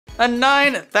A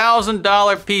 $9,000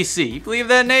 PC. You believe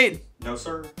that, Nate? No,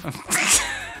 sir.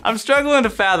 I'm struggling to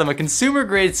fathom a consumer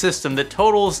grade system that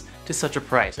totals to such a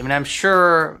price. I mean, I'm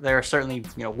sure there are certainly,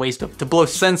 ways to blow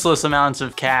senseless amounts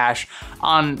of cash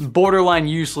on borderline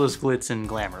useless glitz and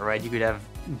glamour, right? You could have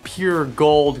pure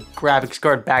gold graphics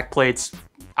card backplates.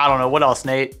 I don't know, what else,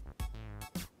 Nate?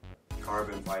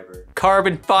 Carbon fiber.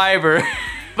 Carbon fiber.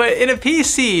 But in a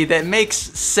PC that makes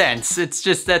sense, it's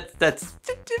just that's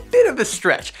a bit of a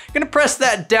stretch. I'm gonna press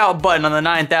that doubt button on the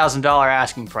 $9,000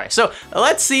 asking price. So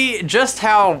let's see just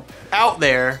how out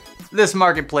there this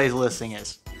marketplace listing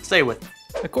is. Stay with me.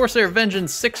 The Corsair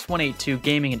Vengeance 6182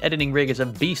 gaming and editing rig is a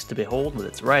beast to behold with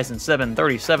its Ryzen 7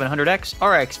 3700X,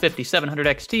 RX 5700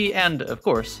 XT, and of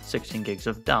course, 16 gigs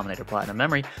of Dominator Platinum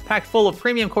memory. Packed full of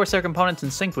premium Corsair components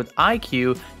and synced with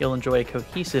iQOO, you'll enjoy a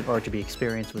cohesive RGB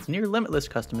experience with near limitless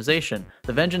customization.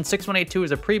 The Vengeance 6182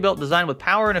 is a pre-built design with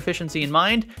power and efficiency in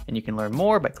mind, and you can learn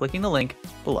more by clicking the link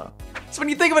below. So when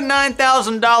you think of a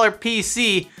 $9,000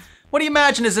 PC, what do you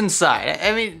imagine is inside?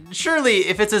 I mean, surely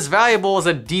if it's as valuable as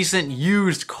a decent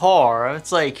used car,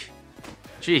 it's like,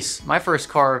 geez, my first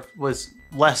car was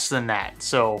less than that,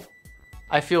 so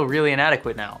I feel really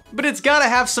inadequate now. But it's gotta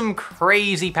have some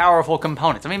crazy powerful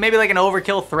components. I mean, maybe like an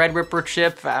overkill Threadripper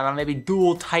chip, I don't know, maybe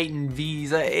dual Titan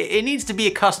Vs. It needs to be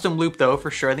a custom loop though,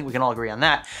 for sure. I think we can all agree on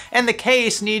that. And the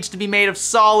case needs to be made of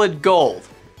solid gold.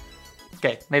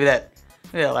 Okay, maybe that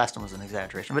last one was an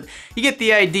exaggeration, but you get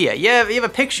the idea. You have a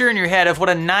picture in your head of what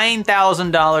a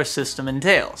 $9,000 system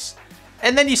entails.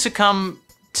 And then you succumb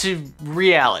to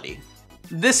reality.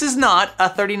 This is not a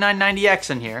 3990X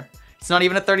in here. It's not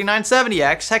even a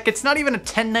 3970X. Heck, it's not even a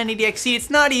 1090XE. It's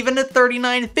not even a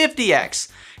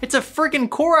 3950X. It's a freaking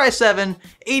Core i7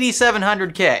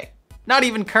 8700K. Not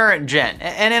even current gen,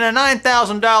 and in a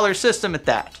 $9,000 system at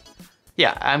that.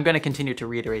 Yeah, I'm gonna continue to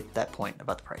reiterate that point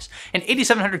about the price. An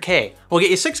 8700K will get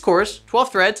you 6 cores,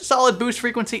 12 threads, solid boost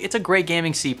frequency. It's a great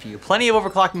gaming CPU. Plenty of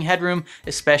overclocking headroom,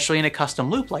 especially in a custom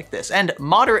loop like this, and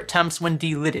moderate temps when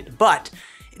delidded. But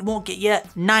it won't get you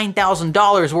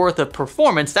 $9,000 worth of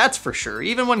performance, that's for sure,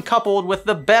 even when coupled with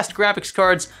the best graphics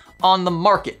cards on the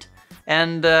market.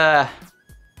 And I've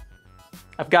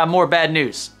got more bad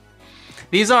news.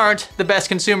 These aren't the best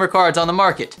consumer cards on the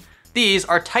market. These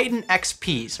are Titan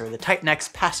XPs, or the Titan X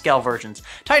Pascal versions.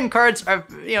 Titan cards are,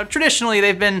 traditionally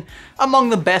they've been among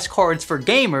the best cards for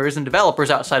gamers and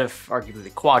developers outside of arguably the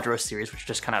Quadro series, which are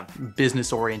just kind of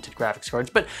business-oriented graphics cards,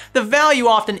 but the value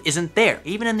often isn't there,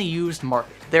 even in the used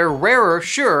market. They're rarer,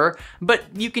 sure, but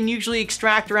you can usually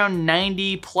extract around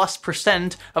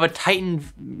 90+% of a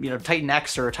Titan, Titan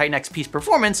X or Titan XP's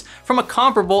performance from a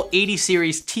comparable 80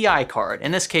 series Ti card.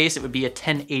 In this case, it would be a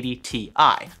 1080 Ti.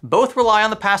 Both rely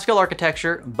on the Pascal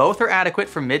architecture, both are adequate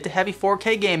for mid to heavy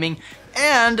 4K gaming,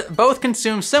 and both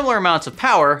consume similar amounts of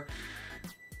power,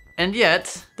 and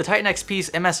yet the Titan XP's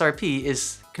MSRP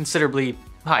is considerably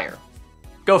higher.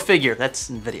 Go figure, that's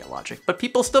NVIDIA logic. But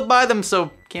people still buy them, so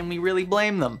can we really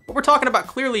blame them? But we're talking about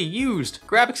clearly used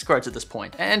graphics cards at this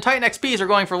point, and Titan XPs are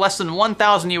going for less than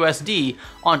 1,000 USD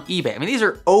on eBay. I mean, these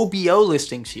are OBO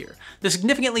listings here. The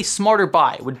significantly smarter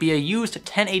buy would be a used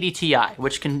 1080 Ti,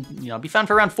 which can be found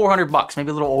for around 400 bucks,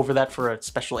 maybe a little over that for a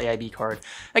special AIB card.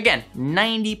 Again,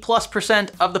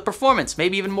 90+% of the performance,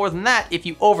 maybe even more than that if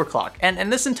you overclock.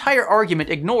 And this entire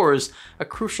argument ignores a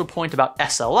crucial point about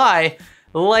SLI,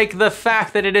 like the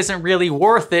fact that it isn't really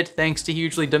worth it thanks to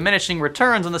hugely diminishing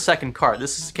returns on the second card.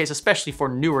 This is the case especially for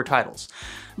newer titles.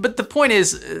 But the point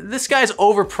is, this guy's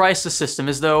overpriced the system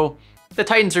as though the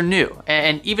Titans are new.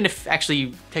 And even if actually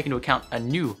you take into account a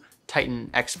new Titan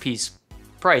XP's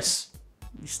price,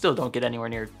 you still don't get anywhere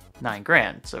near 9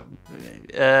 grand. So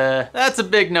that's a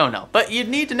big no-no. But you'd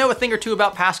need to know a thing or two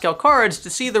about Pascal cards to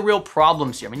see the real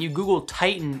problems here. I mean, you Google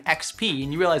Titan XP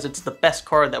and you realize it's the best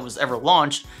card that was ever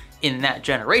launched in that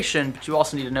generation, but you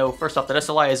also need to know, first off, that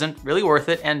SLI isn't really worth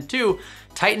it, and two,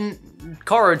 Titan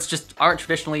cards just aren't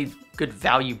traditionally good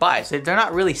value buys. They're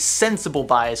not really sensible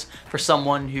buys for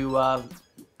someone who, to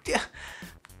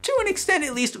an extent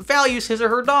at least, values his or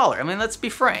her dollar. I mean, let's be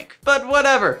frank. But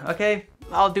whatever, okay?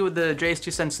 I'll do with the J's 2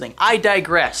 cents thing. I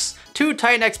digress. 2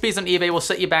 Titan XPs on eBay will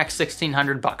set you back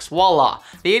 1,600 bucks. Voila.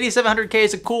 The 8700K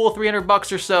is a cool 300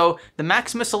 bucks or so. The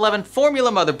Maximus 11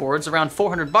 Formula motherboard's around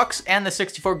 400 bucks, and the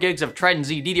 64 gigs of Trident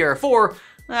Z DDR4,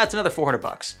 That's another 400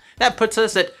 bucks. That puts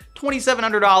us at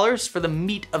 $2,700 for the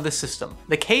meat of the system.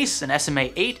 The case, an SMA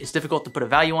 8, is difficult to put a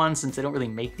value on since they don't really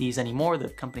make these anymore. The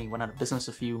company went out of business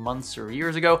a few months or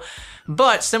years ago.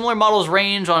 But similar models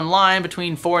range online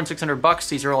between $400 and $600.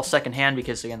 These are all secondhand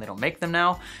because, again, they don't make them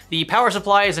now. The power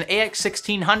supply is an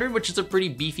AX1600, which is a pretty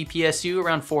beefy PSU,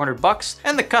 around 400 bucks.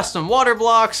 And the custom water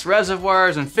blocks,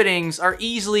 reservoirs, and fittings are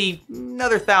easily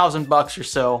another 1,000 bucks or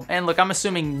so. And look, I'm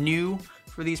assuming new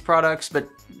for these products, but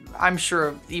I'm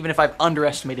sure even if I've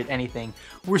underestimated anything,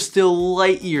 we're still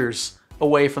light years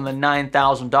away from the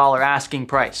 $9,000 asking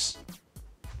price.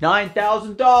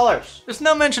 $9,000! There's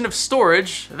no mention of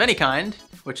storage of any kind,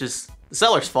 which is the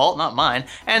seller's fault, not mine.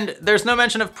 And there's no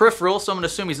mention of peripherals, so I'm gonna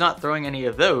assume he's not throwing any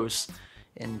of those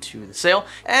into the sale.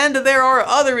 And there are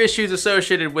other issues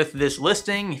associated with this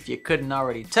listing, if you couldn't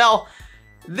already tell.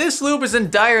 This lube is in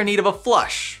dire need of a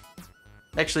flush.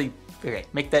 Actually, okay,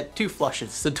 make that 2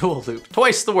 flushes, the dual loop,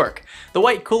 twice the work. The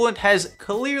white coolant has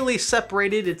clearly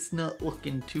separated. It's not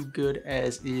looking too good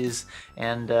as is.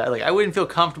 And like, I wouldn't feel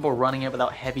comfortable running it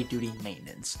without heavy duty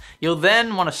maintenance. You'll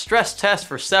then want to stress test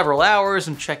for several hours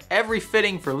and check every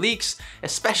fitting for leaks,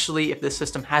 especially if this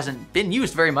system hasn't been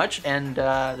used very much. And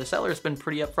the seller has been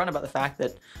pretty upfront about the fact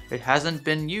that it hasn't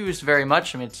been used very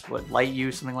much. I mean, it's what, light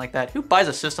use, something like that. Who buys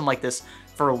a system like this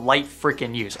for light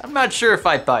freaking use? I'm not sure if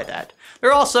I'd buy that. There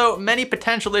are also many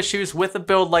potential issues with a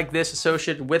build like this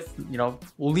associated with,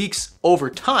 leaks over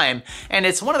time. And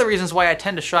it's one of the reasons why I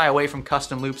tend to shy away from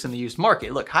custom loops in the used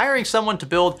market. Look, hiring someone to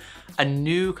build a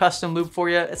new custom loop for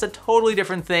you, it's a totally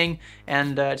different thing.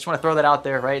 And I just want to throw that out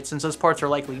there, right? Since those parts are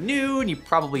likely new and you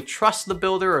probably trust the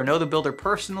builder or know the builder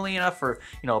personally enough for,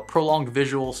 prolonged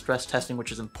visual stress testing,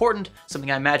 which is important,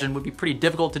 something I imagine would be pretty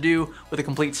difficult to do with a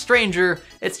complete stranger.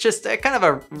 It's just kind of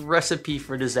a recipe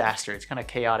for disaster. It's kind of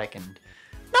chaotic and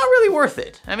not really worth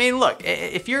it. I mean, look,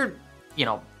 if you're,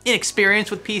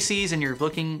 inexperienced with PCs and you're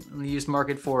looking in the used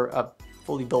market for a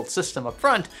fully built system up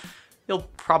front, you'll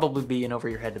probably be in over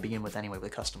your head to begin with anyway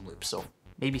with custom loops, so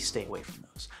maybe stay away from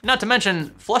those. Not to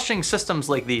mention, flushing systems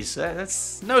like these,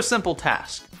 that's no simple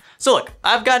task. So look,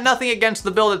 I've got nothing against the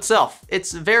build itself.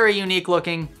 It's very unique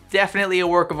looking, definitely a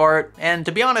work of art, and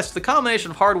to be honest, the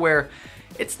combination of hardware,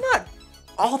 it's not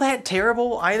all that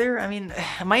terrible either. I mean,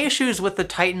 my issues with the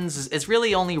Titans is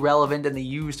really only relevant in the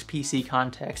used PC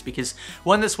context because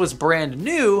when this was brand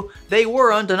new, they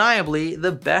were undeniably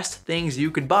the best things you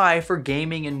could buy for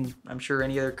gaming and I'm sure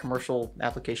any other commercial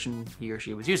application he or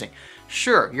she was using.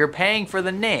 Sure, you're paying for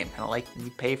the name, kind of like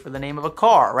you pay for the name of a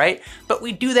car, right? But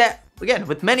we do that again,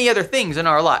 with many other things in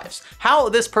our lives. How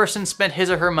this person spent his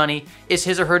or her money is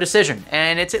his or her decision,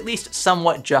 and it's at least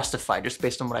somewhat justified, just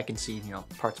based on what I can see,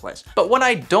 parts-wise. But what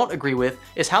I don't agree with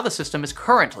is how the system is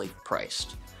currently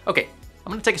priced. Okay,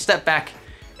 I'm gonna take a step back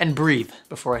and breathe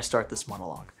before I start this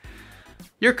monologue.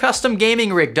 Your custom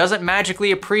gaming rig doesn't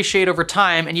magically appreciate over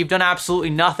time, and you've done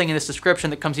absolutely nothing in this description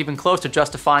that comes even close to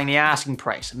justifying the asking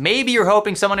price. Maybe you're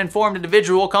hoping some uninformed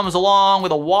individual comes along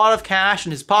with a wad of cash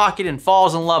in his pocket and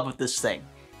falls in love with this thing.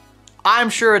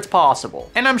 I'm sure it's possible,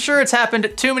 and I'm sure it's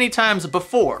happened too many times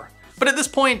before. But at this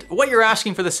point, what you're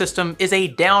asking for the system is a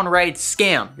downright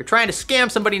scam. You're trying to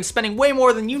scam somebody and spending way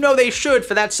more than you know they should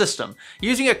for that system.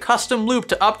 Using a custom loop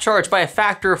to upcharge by a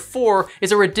factor of 4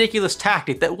 is a ridiculous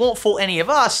tactic that won't fool any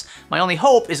of us. My only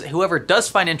hope is that whoever does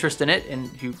find interest in it, and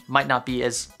who might not be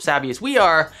as savvy as we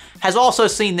are, has also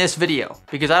seen this video,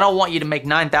 because I don't want you to make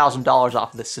 $9,000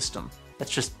 off of this system.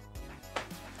 That's just,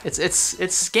 it's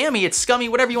scammy, it's scummy,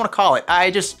 whatever you want to call it.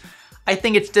 I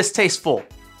think it's distasteful,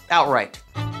 outright.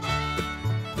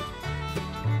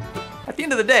 At the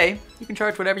end of the day, you can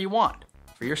charge whatever you want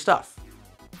for your stuff.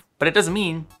 But it doesn't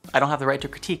mean I don't have the right to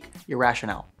critique your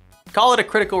rationale. Call it a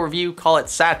critical review, call it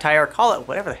satire, call it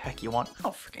whatever the heck you want, I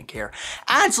don't freaking care.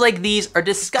 Ads like these are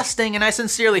disgusting and I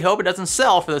sincerely hope it doesn't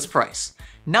sell for this price.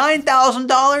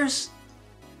 $9,000?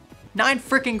 9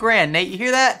 freaking grand, Nate, you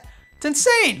hear that? It's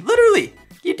insane, literally.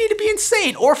 You need to be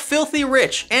insane or filthy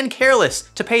rich and careless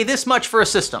to pay this much for a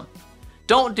system.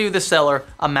 Don't do the seller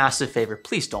a massive favor,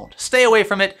 please don't. Stay away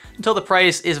from it until the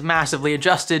price is massively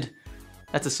adjusted.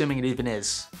 That's assuming it even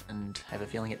is, and I have a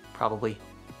feeling it probably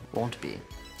won't be.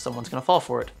 Someone's gonna fall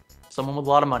for it. Someone with a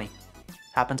lot of money.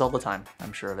 Happens all the time,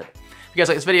 I'm sure of it. If you guys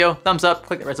like this video, thumbs up,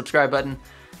 click that red subscribe button.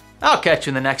 I'll catch you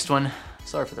in the next one.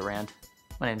 Sorry for the rant.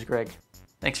 My name's Greg.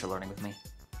 Thanks for learning with me.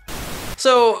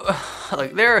 So,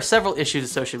 like, there are several issues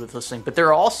associated with listening, but there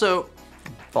are also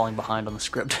falling behind on the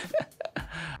script.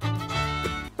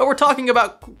 But we're talking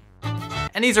about,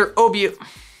 and these are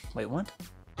wait, what?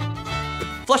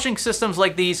 Flushing systems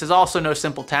like these is also no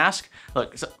simple task.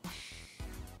 Look,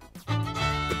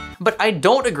 but I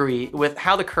don't agree with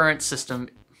how the current system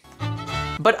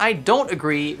But I don't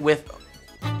agree with,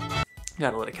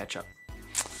 gotta let it catch up.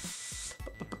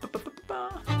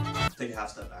 Take a half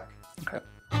step back. Okay.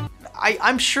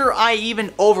 I'm sure I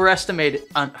even underestimated.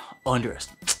 I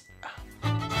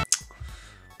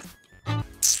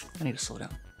need to slow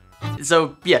down.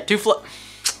 So yeah,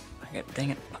 dang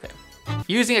it. Okay.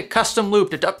 Using a custom loop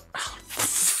to duck.